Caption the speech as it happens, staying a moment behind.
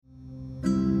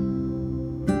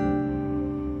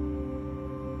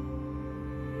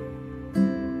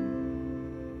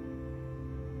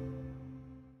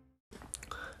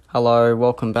Hello,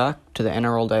 welcome back to the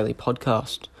NRL Daily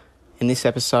Podcast. In this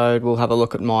episode, we'll have a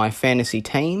look at my fantasy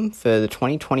team for the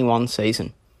 2021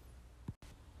 season.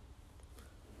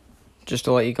 Just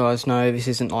to let you guys know, this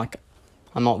isn't like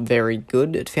I'm not very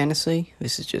good at fantasy.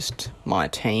 This is just my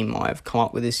team I've come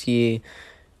up with this year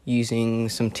using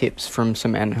some tips from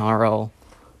some NRL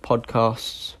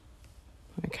podcasts.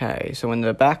 Okay, so in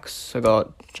the backs, I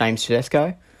got James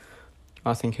Tedesco.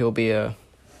 I think he'll be a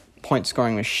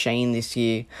point-scoring machine this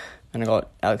year. And I got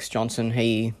Alex Johnson.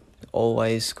 He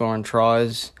always scoring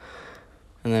tries.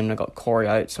 And then I got Corey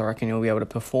Oates. I reckon he'll be able to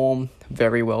perform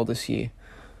very well this year.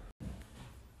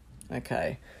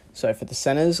 Okay, so for the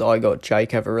centres, I got Jake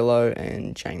Averillo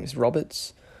and James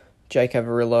Roberts. Jake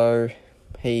Averillo,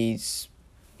 he's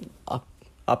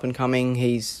up and coming.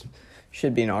 He's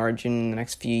should be in Origin in the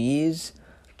next few years.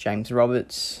 James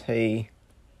Roberts, he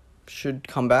should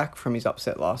come back from his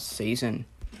upset last season.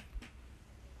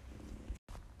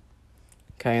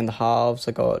 Okay, in the halves,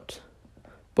 I got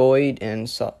Boyd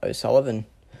and O'Sullivan.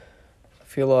 I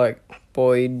feel like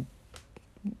Boyd,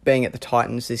 being at the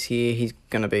Titans this year, he's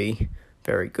going to be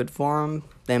very good for him.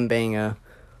 Them being a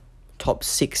top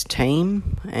 6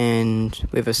 team, and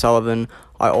with O'Sullivan,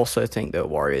 I also think that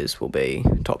Warriors will be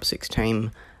top 6 team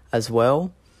as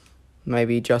well.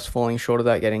 Maybe just falling short of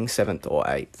that, getting 7th or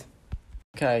 8th.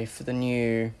 Okay, for the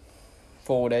new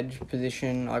forward edge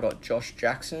position, I got Josh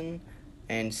Jackson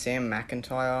and Sam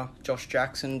McIntyre. Josh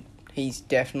Jackson, he's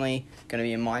definitely going to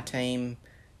be in my team.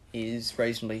 He's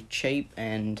reasonably cheap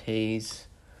and he's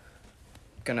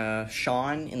going to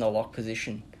shine in the lock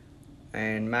position.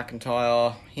 And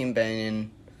McIntyre, him being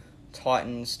in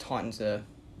Titans are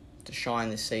to shine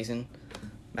this season.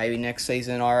 Maybe next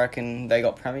season, I reckon they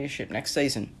got premiership next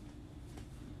season.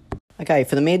 Okay,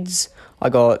 for the mids, I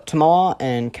got Tamoa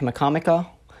and Kamakamika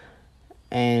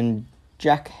and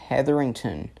Jack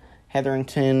Hetherington.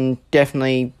 Hetherington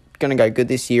definitely going to go good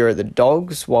this year at the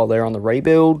Dogs while they're on the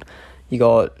rebuild.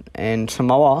 And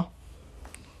Tamoa,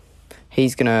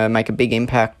 he's going to make a big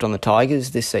impact on the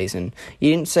Tigers this season.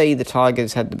 You didn't see the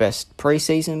Tigers had the best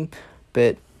preseason,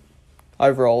 but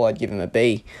overall I'd give him a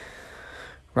B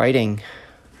rating.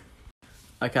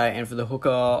 Okay, and for the hooker,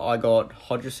 I got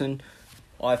Hodgson.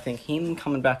 I think him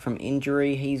coming back from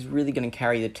injury, he's really going to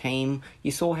carry the team.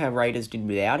 You saw how Raiders did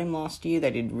without him last year.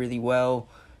 They did really well.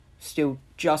 Still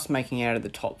just making out of the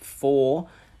top 4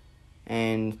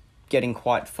 and getting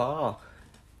quite far.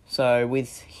 So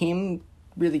with him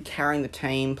really carrying the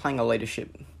team, playing a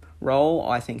leadership role,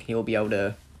 I think he'll be able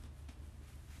to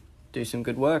do some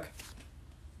good work.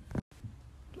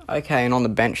 Okay, and on the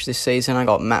bench this season, I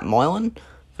got Matt Moylan.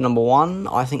 For number 1,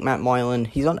 I think Matt Moylan,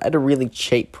 he's on at a really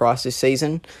cheap price this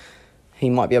season.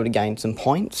 He might be able to gain some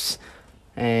points.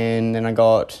 And then I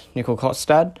got Nickel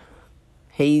Kostad.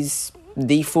 He's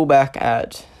the fullback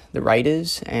at the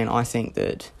Raiders, and I think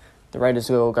that the Raiders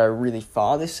will go really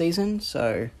far this season,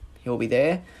 so he'll be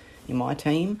there in my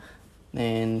team.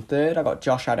 Then third, I got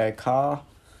Josh Addo-Carr.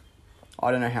 I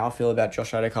don't know how I feel about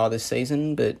Josh Addo-Carr this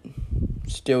season, but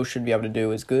still should be able to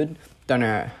do as good. Don't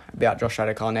know about Josh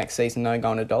Addo-Carr next season, though,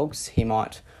 going to Dogs. He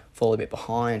might fall a bit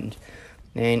behind.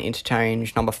 Then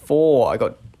interchange number 4, I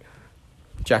got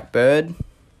Jack Bird.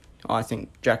 I think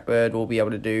Jack Bird will be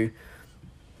able to do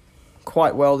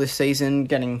quite well this season,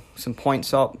 getting some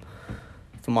points up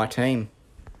for my team.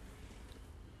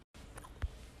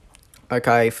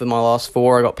 Okay, for my last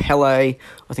 4, I got Pele.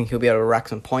 I think he'll be able to rack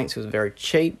some points. He was very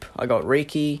cheap. I got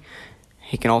Riki.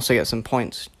 He can also get some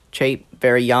points cheap,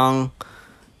 very young.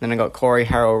 Then I got Corey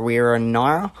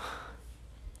Harawira-Naera.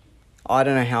 I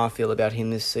don't know how I feel about him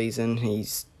this season.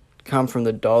 He's come from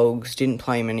the Dogs, didn't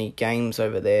play many games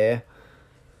over there.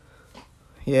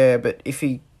 Yeah, but if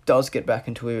he does get back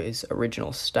into his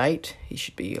original state, he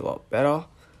should be a lot better.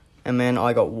 And then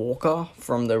I got Walker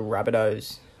from the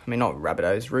Roosters.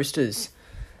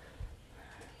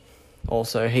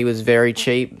 Also, he was very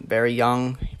cheap, very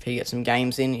young. If he gets some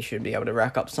games in, he should be able to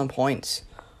rack up some points.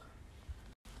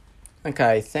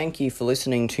 Okay, thank you for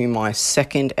listening to my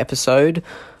second episode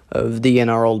of the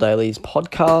NRL Dailies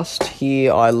podcast.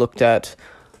 Here I looked at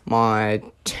my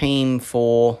team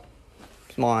for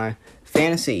my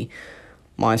fantasy.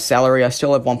 My salary, I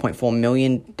still have 1.4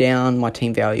 million down. My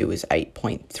team value is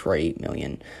 8.3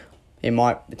 million.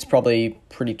 It's probably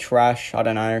pretty trash. I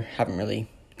don't know. Haven't really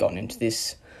gotten into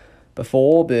this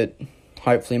before, but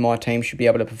hopefully my team should be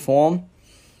able to perform.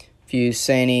 If you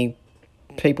see any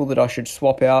people that I should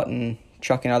swap out and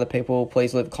chuck in other people,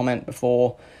 please leave a comment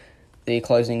before the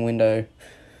closing window.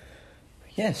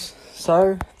 Yes,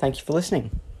 so thank you for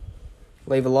listening.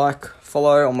 Leave a like,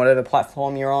 follow on whatever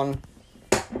platform you're on.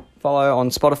 Follow on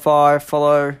Spotify,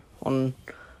 follow on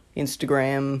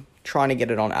Instagram, trying to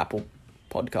get it on Apple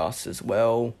Podcasts as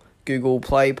well, Google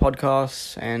Play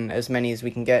Podcasts, and as many as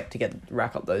we can get to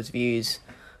rack up those views.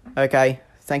 Okay,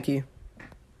 thank you.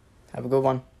 Have a good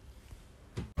one.